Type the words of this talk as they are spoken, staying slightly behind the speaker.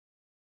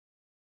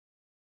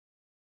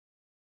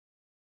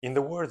In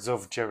the words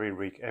of Jerry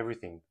Rick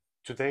Everything,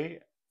 today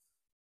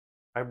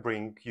I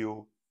bring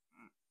you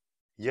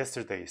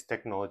yesterday's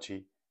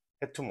technology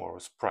at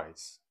tomorrow's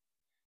price.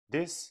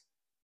 This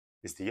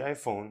is the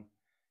iPhone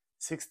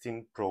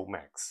 16 Pro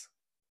Max,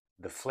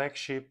 the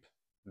flagship,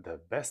 the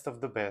best of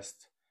the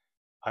best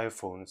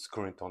iPhones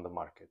current on the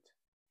market.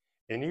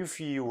 And if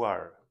you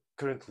are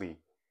currently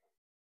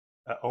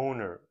an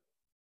owner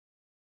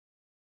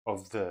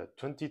of the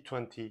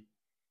 2020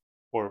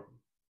 or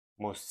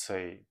most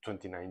say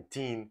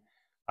 2019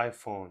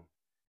 iPhone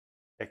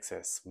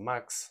XS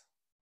Max,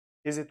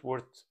 is it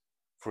worth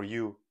for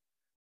you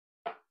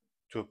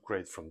to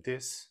upgrade from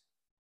this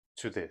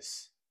to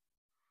this?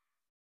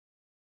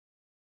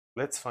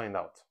 Let's find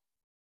out.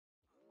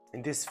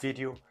 In this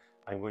video,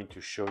 I'm going to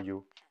show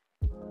you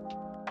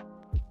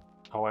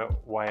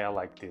why I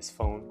like this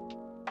phone,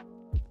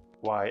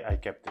 why I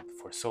kept it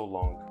for so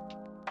long,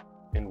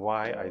 and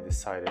why I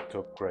decided to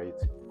upgrade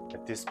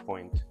at this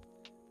point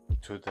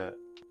to the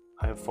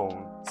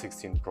iPhone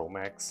 16 Pro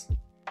Max,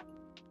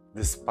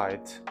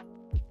 despite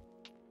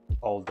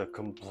all the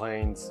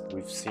complaints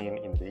we've seen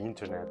in the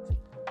internet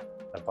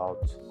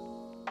about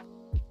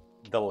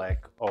the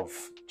lack of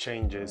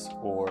changes,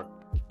 or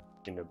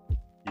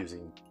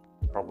using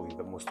probably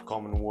the most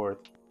common word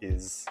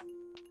is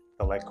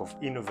the lack of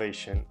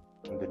innovation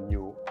in the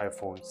new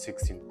iPhone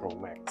 16 Pro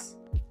Max.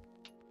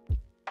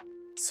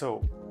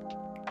 So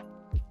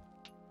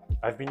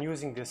I've been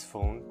using this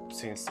phone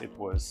since it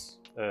was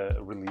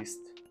released.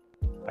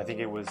 I think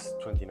it was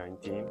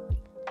 2019,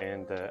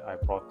 and I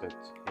bought it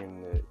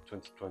in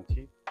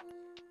 2020,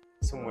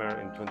 somewhere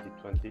in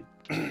 2020,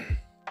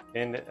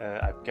 and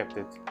I've kept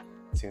it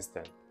since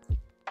then.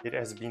 It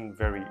has been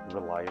very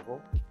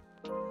reliable,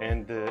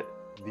 and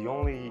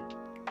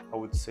I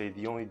would say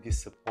the only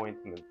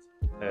disappointment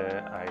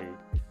I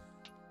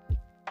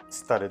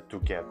started to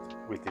get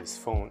with this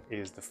phone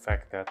is the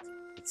fact that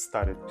it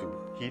started to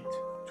heat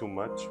too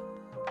much,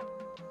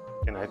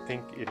 and I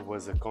think it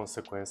was a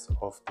consequence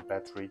of the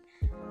battery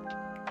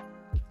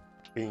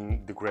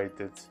being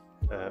degraded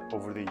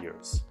over the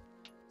years,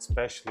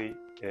 especially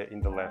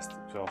in the last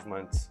 12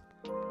 months.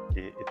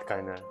 It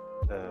kind of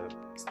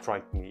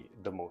struck me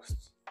the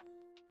most.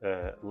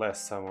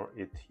 Last summer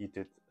it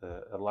heated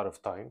a lot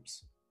of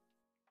times,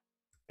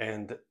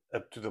 and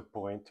up to the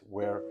point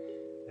where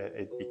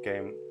it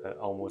became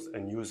almost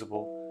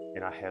unusable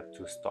and I had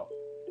to stop.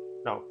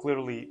 Now,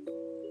 clearly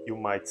you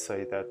might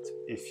say that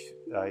if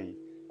I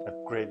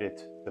upgraded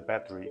the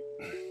battery,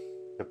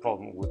 the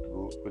problem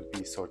would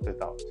be sorted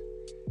out.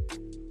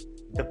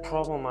 The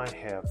problem I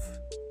have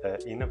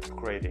in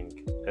upgrading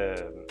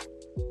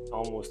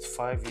almost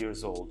 5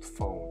 years old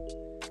phone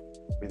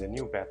with a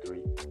new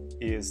battery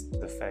is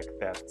the fact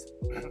that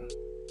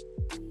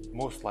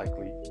most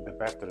likely the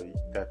battery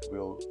that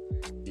will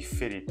be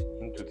fitted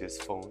into this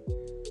phone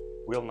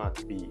will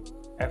not be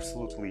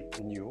absolutely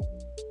new,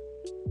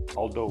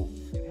 although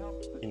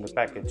in the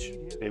package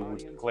they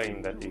would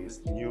claim that it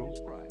is new,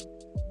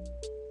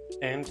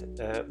 and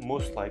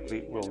most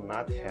likely will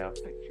not have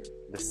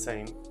the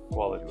same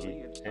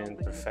quality and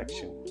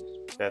perfection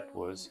that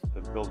was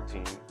built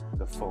in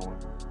the phone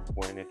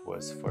when it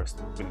was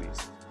first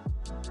released.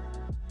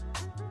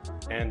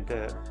 And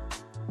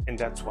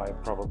that's why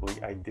probably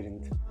I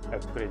didn't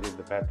upgrade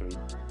the battery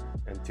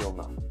until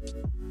now.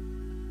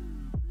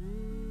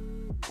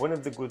 One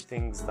of the good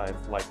things that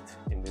I've liked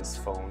in this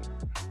phone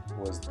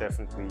was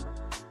definitely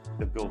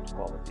the build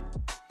quality.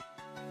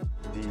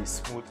 The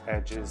smooth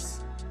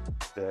edges,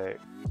 the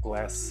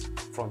glass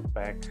front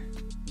back,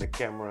 the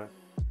camera,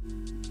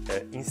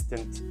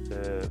 instant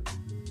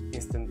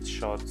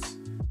shots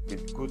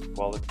with good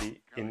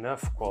quality,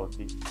 enough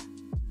quality.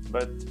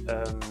 But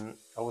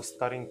I was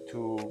starting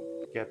to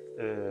get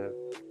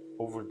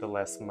over the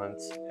last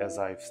months, as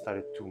I've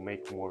started to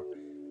make more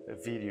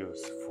videos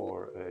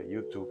for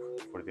YouTube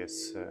for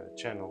this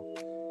channel,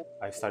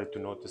 I started to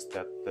notice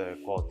that the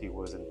quality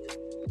wasn't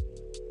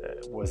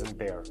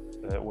there,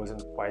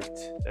 wasn't quite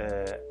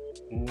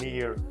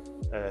near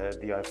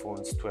the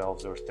iPhones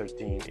 12s or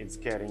 13.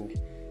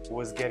 It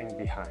was getting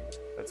behind,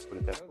 let's put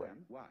it that way.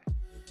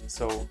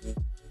 So,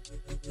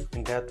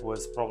 and that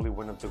was probably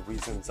one of the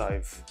reasons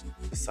I've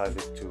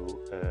decided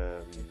to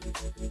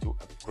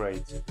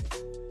upgrade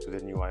to the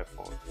new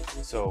iPhone.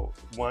 So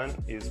one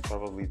is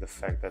probably the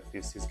fact that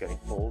this is getting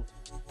old.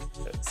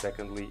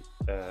 Secondly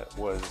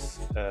was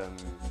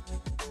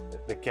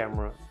the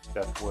camera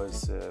that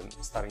was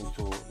starting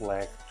to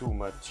lag too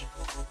much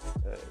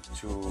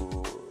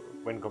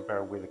when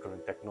compared with the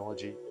current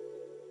technology.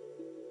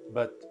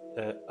 But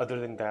other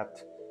than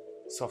that,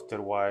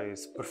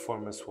 software-wise,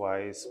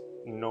 performance-wise,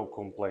 no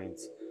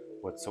complaints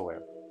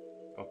whatsoever.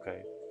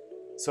 Okay,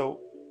 so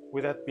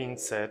with that being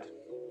said,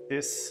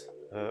 these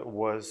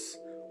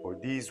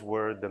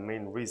were the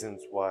main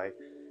reasons why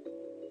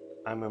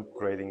I'm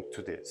upgrading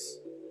to this.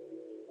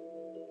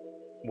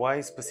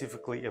 Why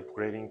specifically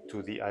upgrading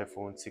to the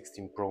iPhone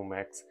 16 Pro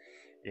Max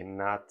and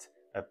not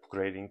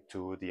upgrading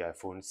to the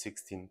iPhone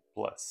 16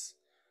 Plus?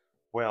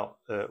 Well,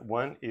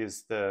 one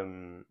is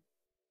the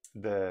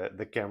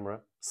the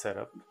camera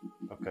setup,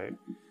 okay,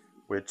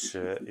 which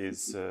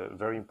is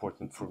very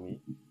important for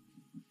me,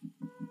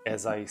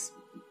 as I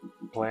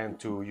plan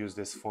to use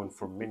this phone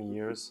for many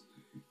years.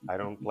 I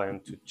don't plan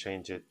to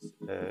change it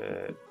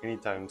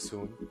anytime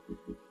soon.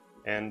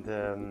 And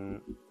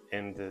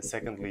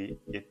secondly,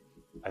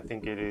 I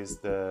think it is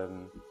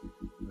the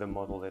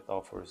model that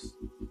offers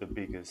the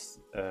biggest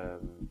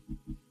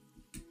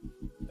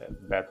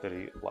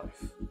battery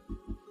life.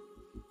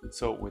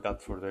 So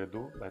without further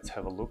ado, let's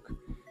have a look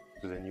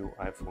to the new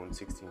iPhone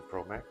 16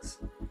 Pro Max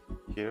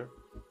here,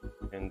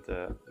 and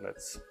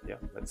let's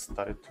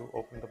start to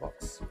open the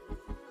box.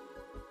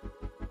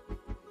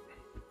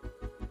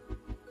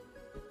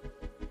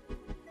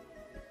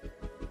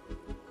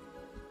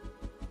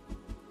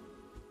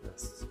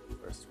 Let's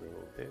first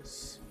remove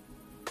this.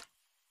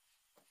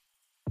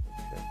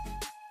 Okay,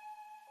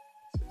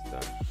 this is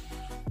done,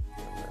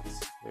 and let's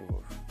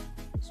remove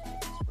this one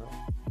as well.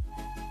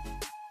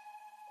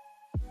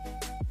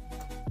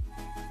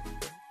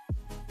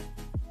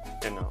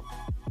 And now,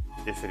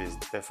 if it is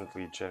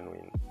definitely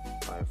genuine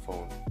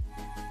iPhone,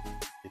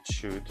 it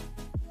should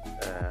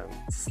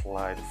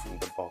slide from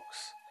the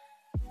box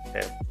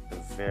at a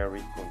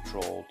very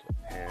controlled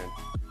and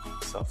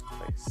soft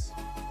pace.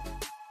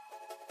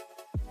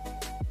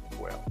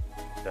 Well,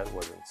 that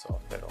wasn't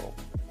soft at all.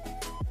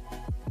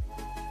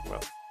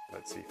 Well,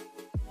 let's see.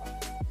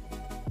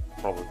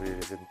 Probably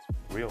it isn't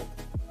real.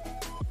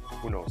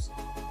 Who knows?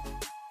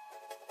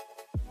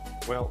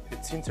 Well,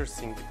 it's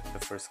interesting at the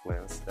first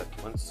glance that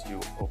once you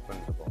open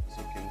the box,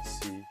 you can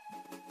see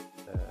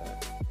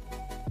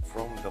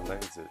from the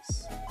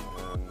lenses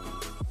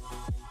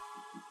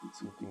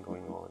something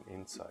going on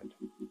inside.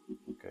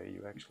 Okay,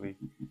 you actually,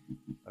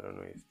 I don't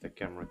know if the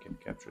camera can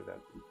capture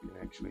that, but you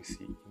can actually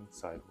see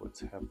inside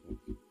what's happening.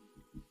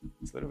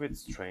 It's a little bit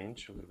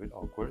strange, a little bit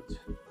awkward,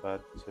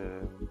 but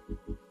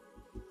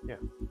yeah,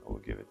 I will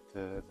give it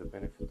the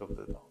benefit of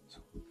the doubt.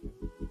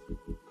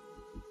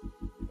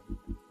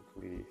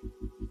 Okay.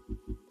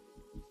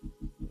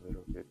 A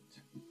little bit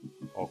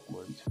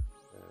awkward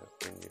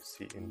when you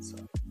see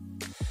inside.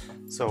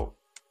 So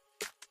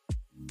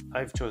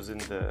I've chosen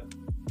the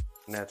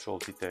natural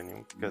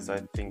titanium because I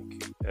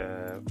think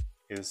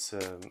is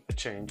a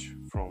change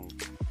from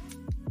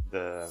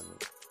the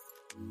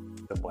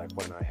black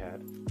one I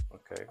had.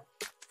 Okay,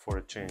 for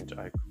a change,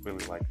 I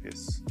really like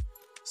this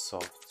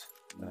soft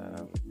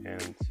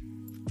and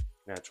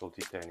natural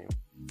titanium.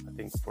 I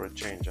think for a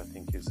change, I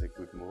think is a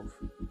good move.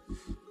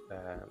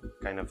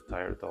 Kind of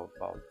tired of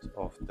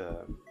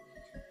the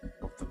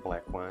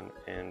black one,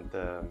 and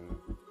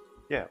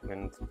yeah,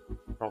 and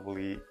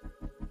probably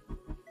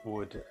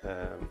will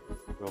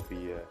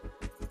be a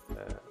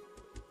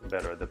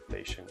better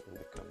adaptation in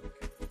the coming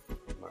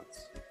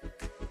months.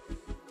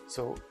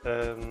 So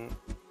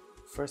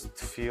first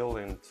feel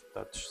and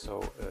touch.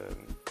 So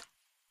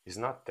it's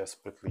not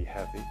desperately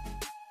heavy.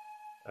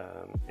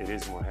 It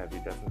is more heavy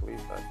definitely,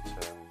 but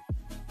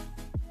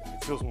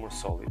it feels more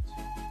solid.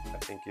 I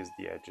think is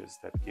the edges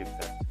that give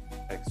that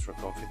extra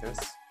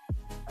confidence.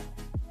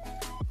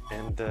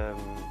 And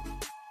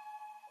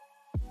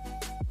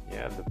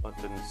yeah, the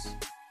buttons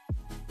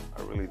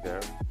are really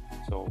there,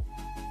 so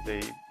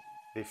they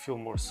feel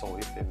more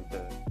solid than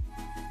the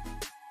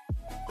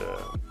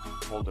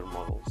older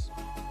models,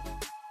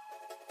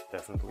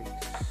 definitely.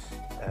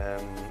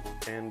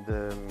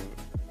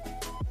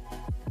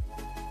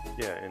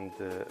 Yeah, and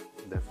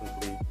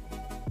definitely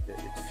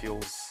it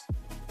feels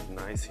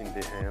nice in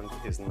the hand.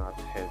 It's not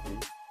heavy,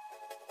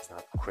 it's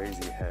not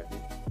crazy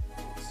heavy,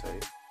 I would say,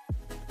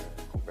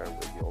 compared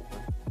with the old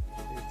one.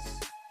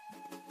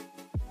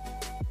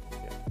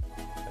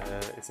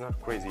 It's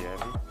not crazy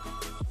heavy,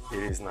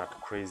 it is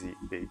not crazy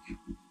big,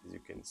 as you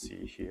can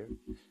see here.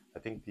 I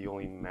think the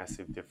only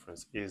massive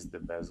difference is the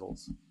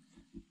bezels.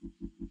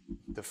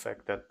 The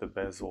fact that the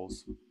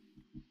bezels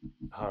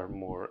are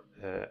more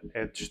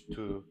edged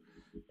to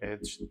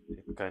edge,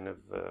 it kind of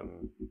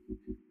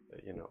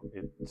you know,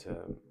 it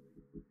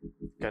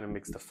kind of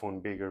makes the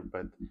phone bigger,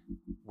 but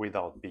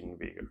without being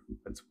bigger.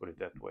 Let's put it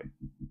that way.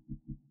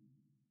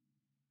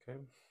 Okay.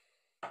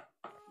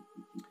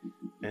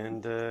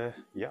 And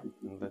yeah,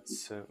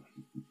 let's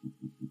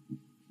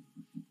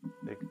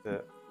take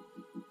the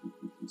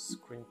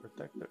screen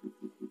protector.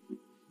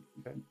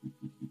 Okay,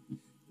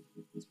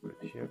 let's put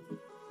it here.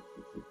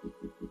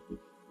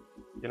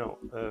 You know,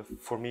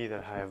 for me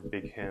that I have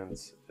big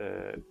hands,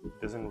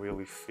 it doesn't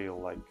really feel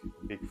like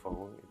a big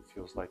phone. It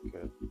feels like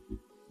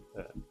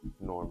a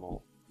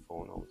normal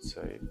phone, I would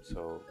say.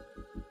 So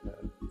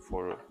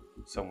for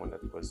someone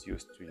that was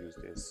used to use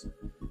this,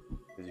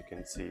 as you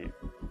can see,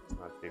 it's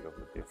not big of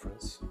a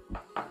difference.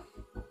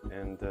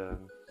 And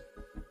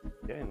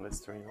yeah, and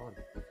let's turn it on.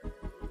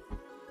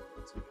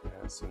 Let's see if it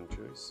has some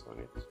juice on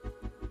it.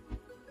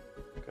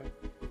 Okay.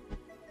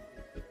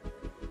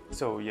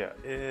 So yeah,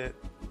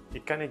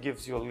 it kind of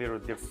gives you a little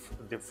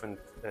different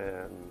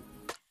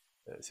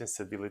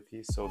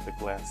sensibility. So the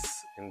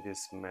glass and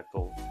this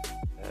metal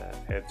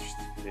edged,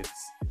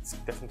 it's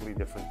definitely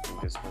different from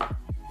this one.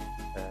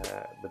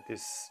 But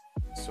this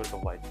sort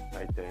of like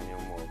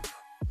titanium, or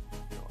I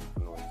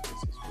don't know if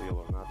this is real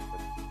or not,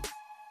 but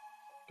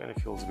kind of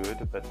feels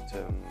good. But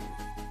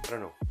I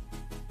don't know,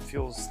 it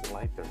feels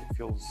lighter, it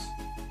feels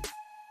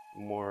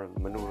more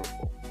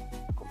maneuverable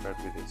compared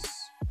with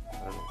this.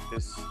 I don't know,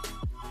 this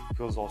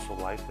feels also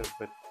lighter,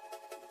 but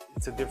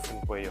it's a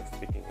different way of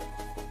picking up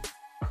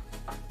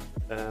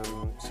the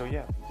phone. So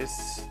yeah,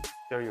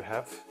 there you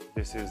have.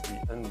 This is the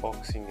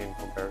unboxing and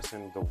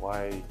comparison, the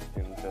why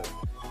and the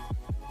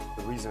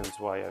reasons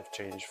why I've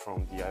changed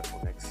from the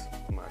iPhone X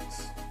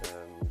Max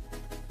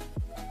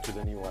to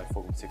the new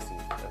iPhone 16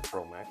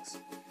 Pro Max.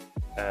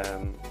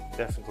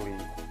 Definitely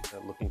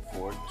looking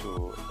forward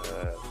to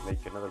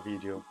make another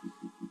video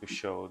to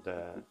show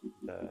the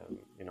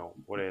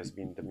what has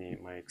been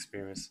my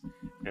experience,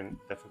 and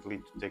definitely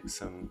to take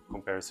some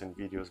comparison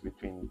videos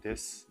between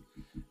this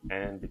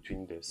and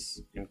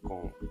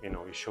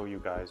show you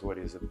guys what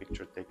is a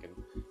picture taken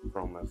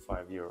from a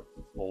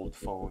 5-year-old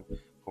phone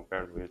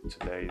compared with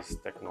today's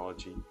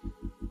technology,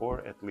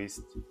 or at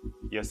least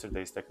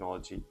yesterday's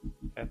technology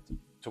at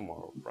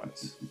tomorrow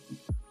price.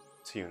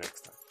 See you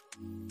next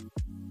time.